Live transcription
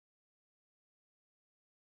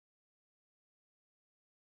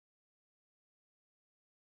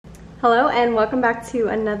Hello and welcome back to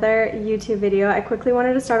another YouTube video. I quickly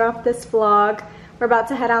wanted to start off this vlog. We're about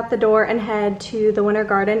to head out the door and head to the Winter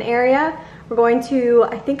Garden area. We're going to,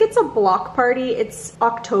 I think it's a block party. It's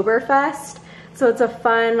Oktoberfest. So it's a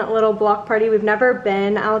fun little block party. We've never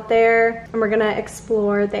been out there and we're gonna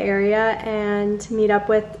explore the area and meet up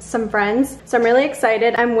with some friends. So I'm really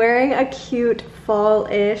excited. I'm wearing a cute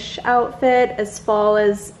fall-ish outfit, as fall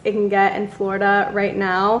as it can get in Florida right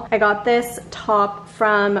now. I got this top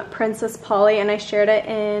from Princess Polly and I shared it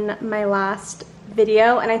in my last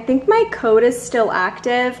video, and I think my code is still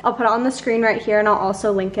active. I'll put it on the screen right here and I'll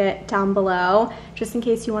also link it down below just in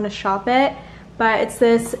case you want to shop it. But it's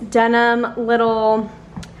this denim little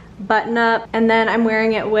button up, and then I'm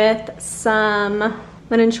wearing it with some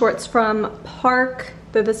linen shorts from Park.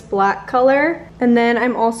 They're this black color. And then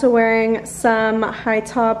I'm also wearing some high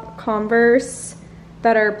top Converse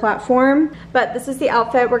that are platform. But this is the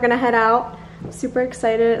outfit. We're gonna head out. I'm super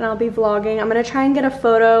excited and I'll be vlogging. I'm gonna try and get a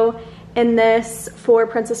photo in this for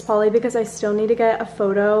Princess Polly because I still need to get a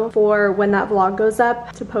photo for when that vlog goes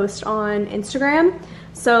up to post on Instagram.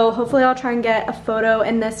 So hopefully I'll try and get a photo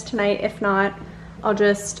in this tonight. If not, I'll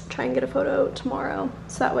just try and get a photo tomorrow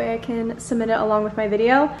so that way I can submit it along with my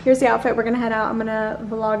video. Here's the outfit. We're gonna head out. I'm gonna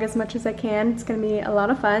vlog as much as I can. It's gonna be a lot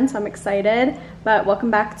of fun, so I'm excited. But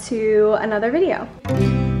welcome back to another video.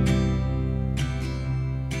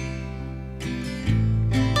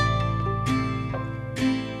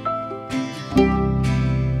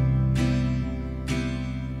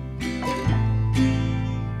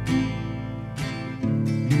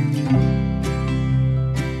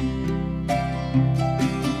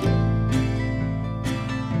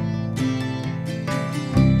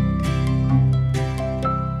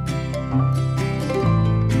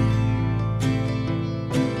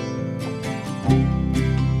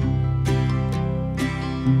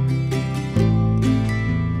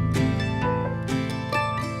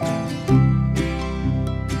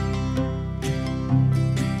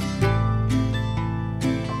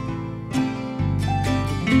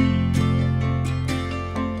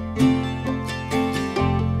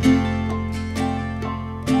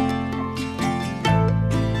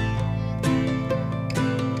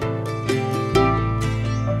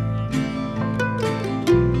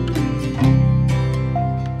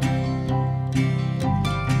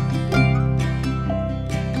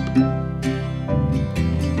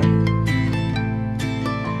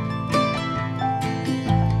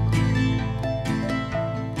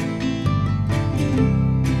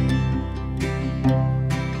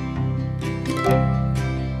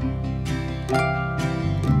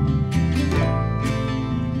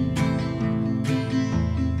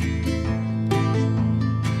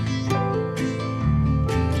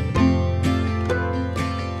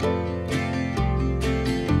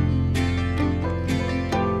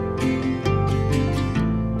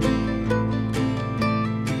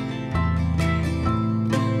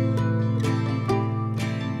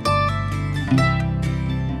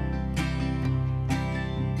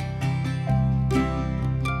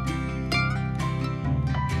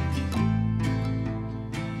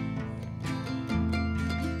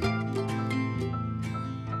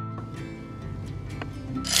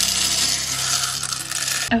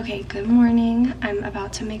 Okay, good morning. I'm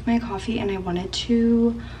about to make my coffee and I wanted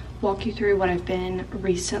to walk you through what I've been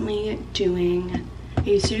recently doing. I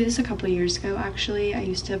used to do this a couple years ago actually. I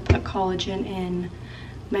used to put collagen in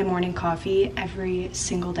my morning coffee every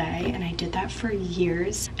single day and I did that for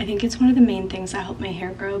years. I think it's one of the main things that helped my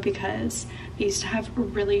hair grow because I used to have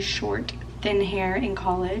really short, thin hair in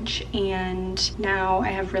college and now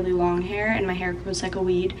I have really long hair and my hair grows like a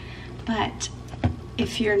weed. But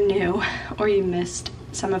if you're new or you missed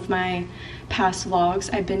some of my past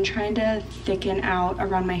vlogs, I've been trying to thicken out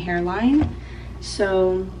around my hairline.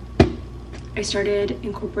 So I started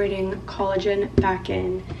incorporating collagen back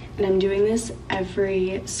in and I'm doing this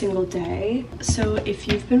every single day. So if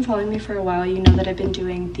you've been following me for a while, you know that I've been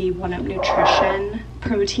doing the 1UP Nutrition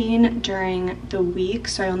protein during the week.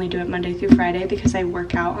 So I only do it Monday through Friday because I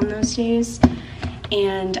work out on those days.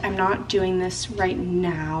 And I'm not doing this right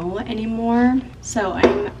now anymore. So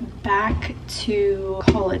I'm back to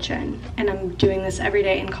collagen and I'm doing this every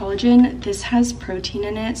day. And collagen, this has protein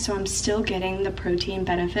in it, so I'm still getting the protein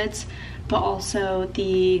benefits, but also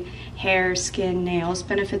the hair, skin, nails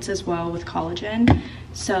benefits as well with collagen.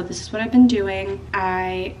 So this is what I've been doing.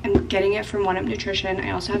 I am getting it from 1UP Nutrition.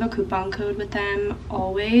 I also have a coupon code with them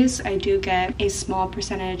always. I do get a small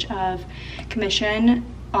percentage of commission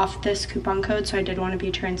off this coupon code, so I did want to be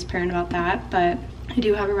transparent about that, but I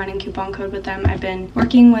do have a running coupon code with them. I've been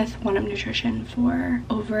working with 1UP Nutrition for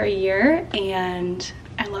over a year and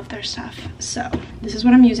I love their stuff. So this is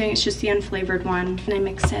what I'm using. It's just the unflavored one, and I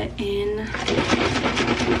mix it in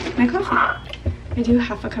my coffee. I do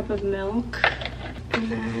half a cup of milk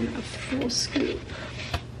and then a full scoop.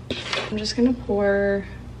 I'm just gonna pour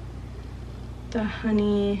the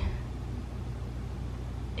honey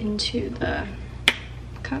into the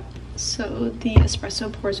cup so the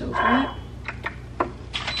espresso pours over it.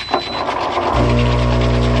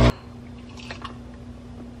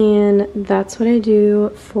 And that's what I do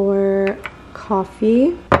for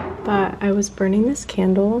coffee. But I was burning this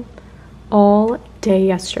candle all day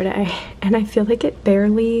yesterday and I feel like it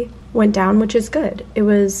barely went down, which is good. It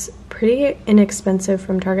was pretty inexpensive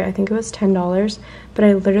from Target. I think it was $10, but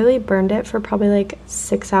I literally burned it for probably like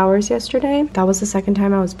 6 hours yesterday. That was the second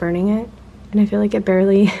time I was burning it and I feel like it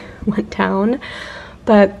barely went down.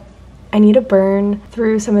 But I need to burn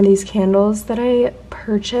through some of these candles that I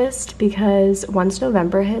purchased because once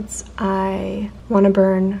November hits, I want to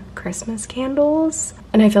burn Christmas candles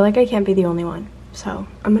and I feel like I can't be the only one. So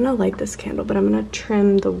I'm gonna light this candle, but I'm gonna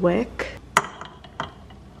trim the wick.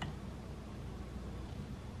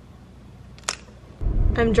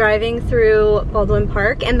 I'm driving through Baldwin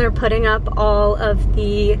Park and they're putting up all of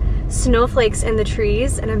the snowflakes in the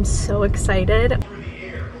trees and I'm so excited.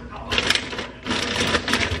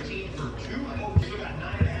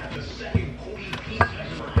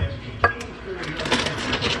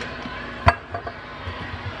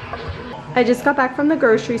 I just got back from the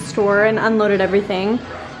grocery store and unloaded everything,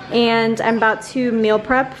 and I'm about to meal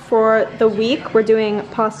prep for the week. We're doing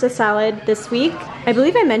pasta salad this week. I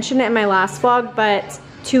believe I mentioned it in my last vlog, but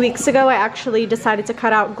 2 weeks ago I actually decided to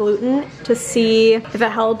cut out gluten to see if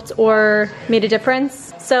it helped or made a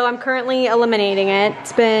difference. So I'm currently eliminating it.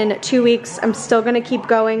 It's been 2 weeks. I'm still gonna keep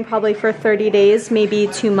going probably for 30 days, maybe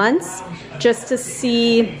 2 months, just to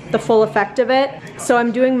see the full effect of it. So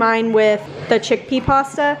I'm doing mine with the chickpea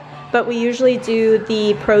pasta, but we usually do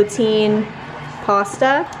the protein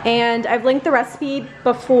pasta. And I've linked the recipe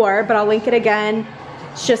before, but I'll link it again.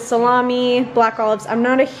 It's just salami, black olives. I'm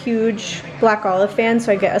not a huge black olive fan,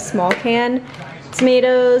 so I get a small can.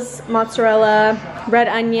 Tomatoes, mozzarella, red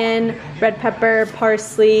onion, red pepper,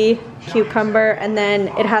 parsley, cucumber, and then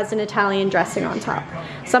it has an Italian dressing on top.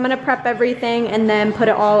 So I'm gonna prep everything and then put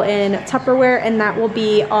it all in Tupperware, and that will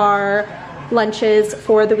be our lunches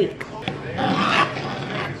for the week.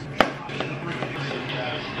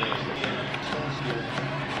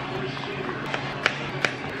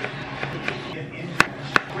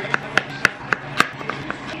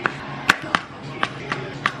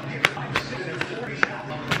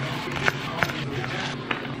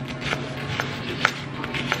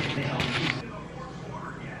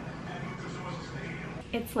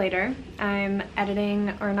 It's later. I'm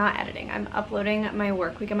editing, or not editing, I'm uploading my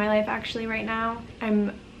work week of my life actually right now.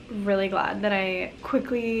 I'm really glad that I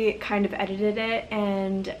quickly kind of edited it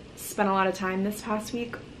and spent a lot of time this past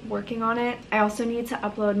week working on it. I also need to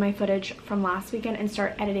upload my footage from last weekend and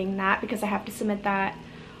start editing that because I have to submit that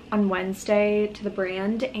on Wednesday to the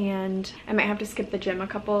brand, and I might have to skip the gym a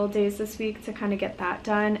couple days this week to kind of get that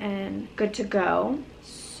done and good to go,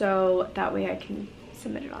 so that way I can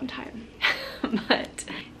submit it on time. But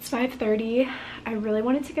it's 5:30. I really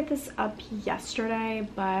wanted to get this up yesterday,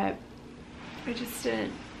 but I just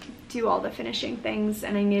didn't do all the finishing things,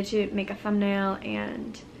 and I needed to make a thumbnail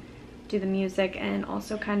and do the music and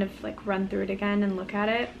also kind of like run through it again and look at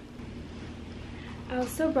it. I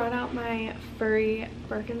also brought out my furry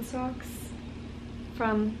Birkenstocks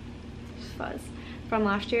from Fuzz. From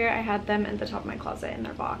last year. I had them at the top of my closet in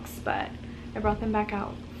their box, but I brought them back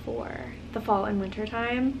out for the fall and winter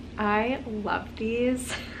time. I love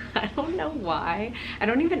these. I don't know why. I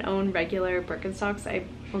don't even own regular Birkenstocks. I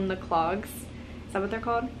own the clogs. Is that what they're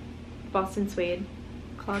called? Boston suede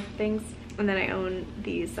clog things. And then I own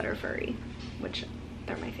these that are furry, which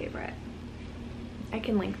they're my favorite. I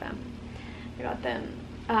can link them. I got them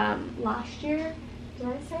last year. Did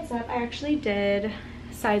I size up? I actually did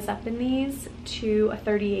size up in these to a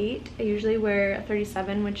 38. I usually wear a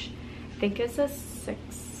 37, which I think is a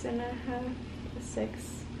 6.5, a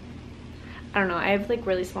 6. I don't know. I have like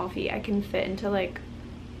really small feet. I can fit into like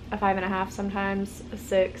a 5.5 sometimes, a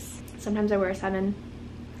 6. Sometimes I wear a 7.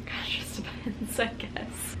 Gosh, just depends, I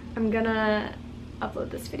guess. I'm gonna upload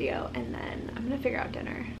this video and then I'm gonna figure out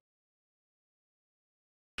dinner.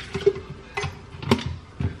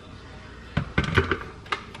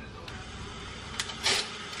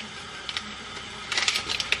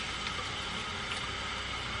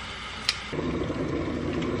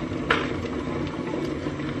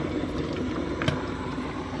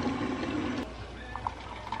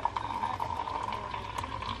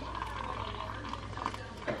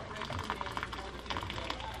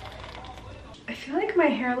 my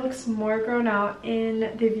hair looks more grown out in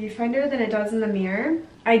the viewfinder than it does in the mirror.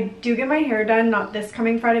 I do get my hair done, not this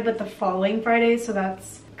coming Friday, but the following Friday, so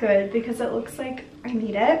that's good because it looks like I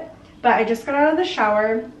need it. But I just got out of the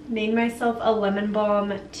shower, made myself a lemon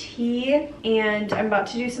balm tea, and I'm about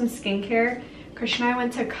to do some skincare. Christian and I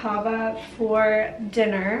went to Cava for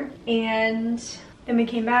dinner, and then we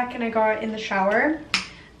came back and I got in the shower.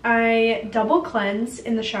 I double cleansed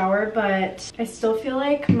in the shower, but I still feel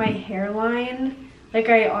like my hairline, like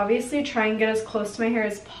I obviously try and get as close to my hair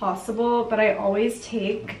as possible, but I always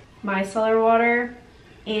take micellar water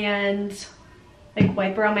and like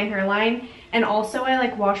wipe around my hairline. And also I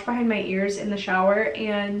like wash behind my ears in the shower,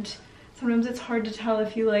 and sometimes it's hard to tell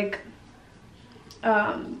if you like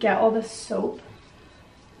get all the soap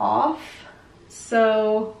off.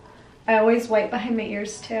 So I always wipe behind my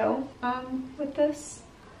ears too with this.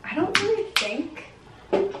 I don't think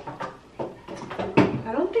I've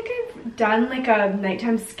done like a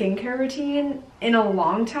nighttime skincare routine in a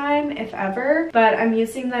long time, if ever, but I'm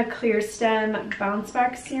using the Clear Stem Bounce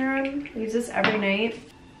Back Serum. I use this every night.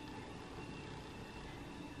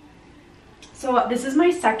 So this is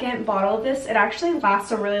my second bottle of this. It actually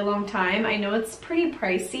lasts a really long time. I know it's pretty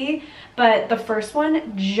pricey, but the first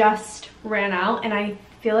one just ran out, and I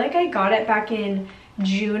feel like I got it back in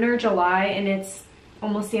June or July, and it's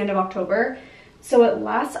almost the end of October. So it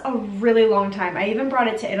lasts a really long time. I even brought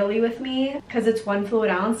it to Italy with me because it's 1 fluid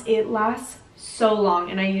ounce. It lasts so long,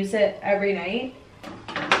 and I use it every night.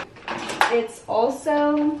 It's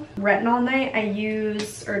also retinol night. I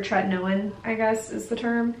use, or tretinoin, I guess is the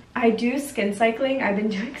term. I do skin cycling. I've been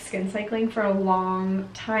doing skin cycling for a long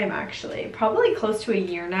time, actually, probably close to a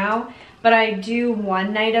year now. But I do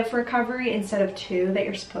 1 night of recovery instead of 2 that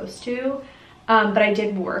you're supposed to. But I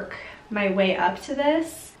did work my way up to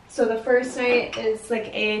this. So the first night is like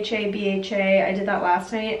AHA, BHA. I did that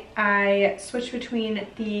last night. I switched between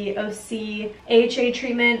the OC AHA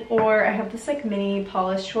treatment, or I have this like mini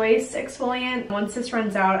Paula's Choice exfoliant. Once this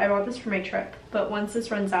runs out, I bought this for my trip, but once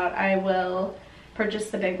this runs out, I will purchase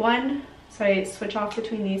the big one. So I switch off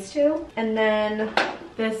between these two. And then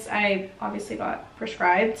this I obviously got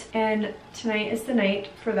prescribed, and tonight is the night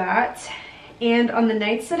for that. And on the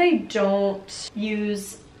nights that I don't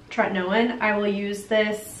use tretinoin, I will use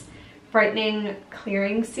this brightening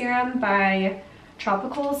clearing serum by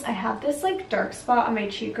Tropicals. I have this like dark spot on my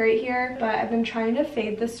cheek right here, but I've been trying to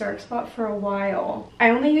fade this dark spot for a while. I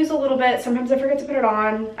only use a little bit. Sometimes I forget to put it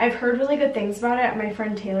on. I've heard really good things about it. My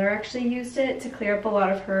friend Taylor actually used it to clear up a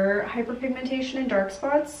lot of her hyperpigmentation and dark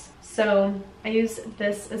spots. So I use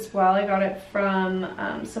this as well. I got it from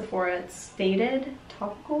Sephora. It's Faded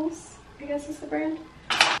Topicals, I guess is the brand.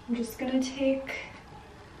 I'm just gonna take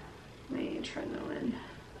my tretinoin,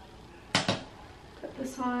 put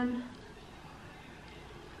this on,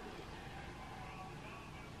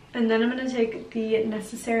 and then I'm gonna take the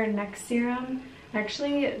Necessaire neck serum. I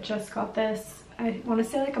actually just got this, I want to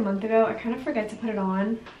say like a month ago. I kind of forget to put it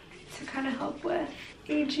on to kind of help with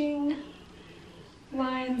aging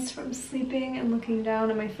lines from sleeping and looking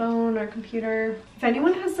down at my phone or computer. If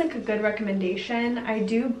anyone has like a good recommendation, I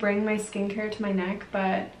do bring my skincare to my neck,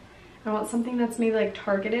 but I want something that's maybe like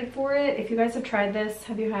targeted for it. If you guys have tried this,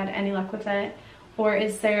 have you had any luck with it? Or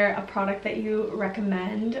is there a product that you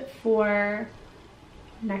recommend for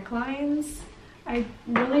necklines? I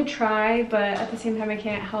really try, but at the same time I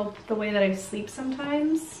can't help the way that I sleep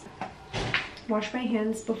sometimes. Wash my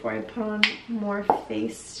hands before I put on more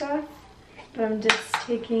face stuff. But I'm just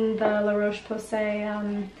taking the La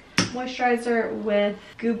Roche-Posay moisturizer with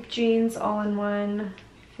Goop Jeans all-in-one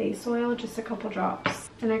face oil, just a couple drops.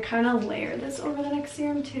 And I kind of layer this over the neck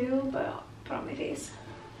serum too, but I'll put on my face.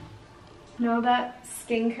 Now that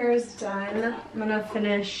skincare is done, I'm gonna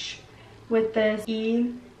finish with this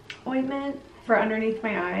E ointment for underneath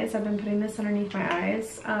my eyes. I've been putting this underneath my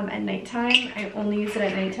eyes at nighttime. I only use it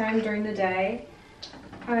at nighttime. During the day,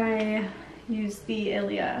 I use the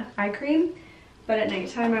Ilia eye cream, but at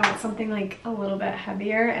nighttime I want something like a little bit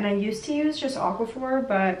heavier. And I used to use just Aquaphor,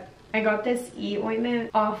 but I got this E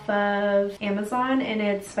ointment off of Amazon, and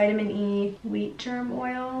it's vitamin E wheat germ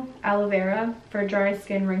oil, aloe vera for dry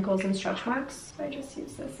skin, wrinkles, and stretch marks. So I just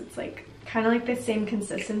use this. It's like kind of like the same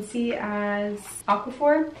consistency as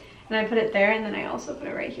Aquaphor, and I put it there, and then I also put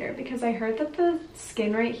it right here because I heard that the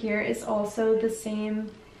skin right here is also the same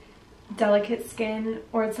delicate skin,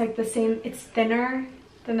 or it's like the same, it's thinner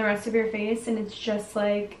than the rest of your face, and it's just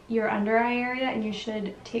like your under eye area, and you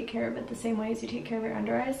should take care of it the same way as you take care of your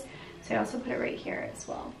under eyes. So I also put it right here as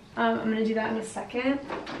well. I'm gonna do that in a second.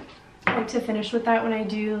 I like to finish with that when I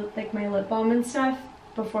do like my lip balm and stuff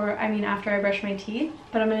after I brush my teeth.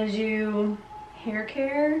 But I'm gonna do hair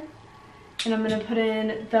care And I'm gonna put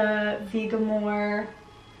in the Vegamore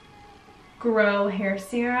Grow Hair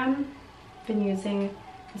Serum. Been using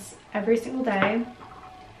this every single day.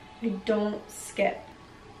 I don't skip.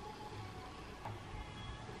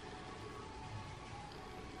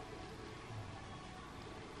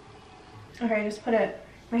 Okay, I just put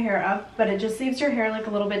my hair up, but it just leaves your hair like a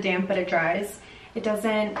little bit damp, but it dries. It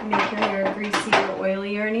doesn't make your hair greasy or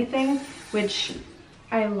oily or anything, which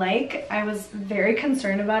I like. I was very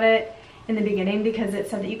concerned about it in the beginning because it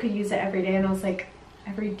said that you could use it every day, and I was like,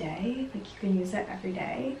 every day? Like, you can use it every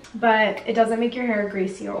day? But it doesn't make your hair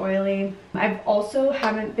greasy or oily. I've also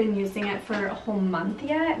haven't been using it for a whole month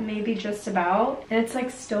yet, maybe just about, and it's like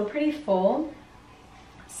still pretty full.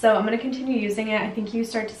 So I'm gonna continue using it. I think you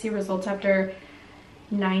start to see results after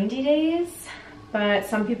 90 days, but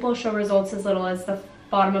some people show results as little as the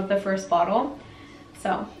bottom of the first bottle.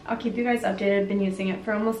 So I'll keep you guys updated. I've been using it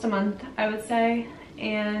for almost a month, I would say,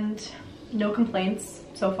 and no complaints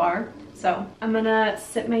so far. So I'm gonna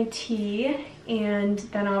sip my tea and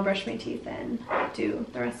then I'll brush my teeth and do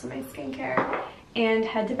the rest of my skincare and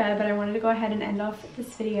head to bed. But I wanted to go ahead and end off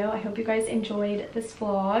this video. I hope you guys enjoyed this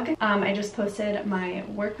vlog. I just posted my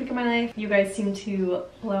work week of my life. You guys seem to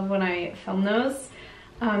love when I film those.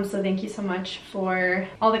 So thank you so much for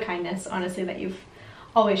all the kindness, honestly, that you've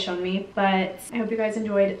always shown me. But I hope you guys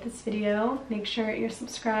enjoyed this video. Make sure you're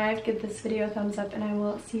subscribed, give this video a thumbs up, and I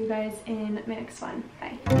will see you guys in my next one.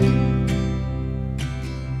 Bye.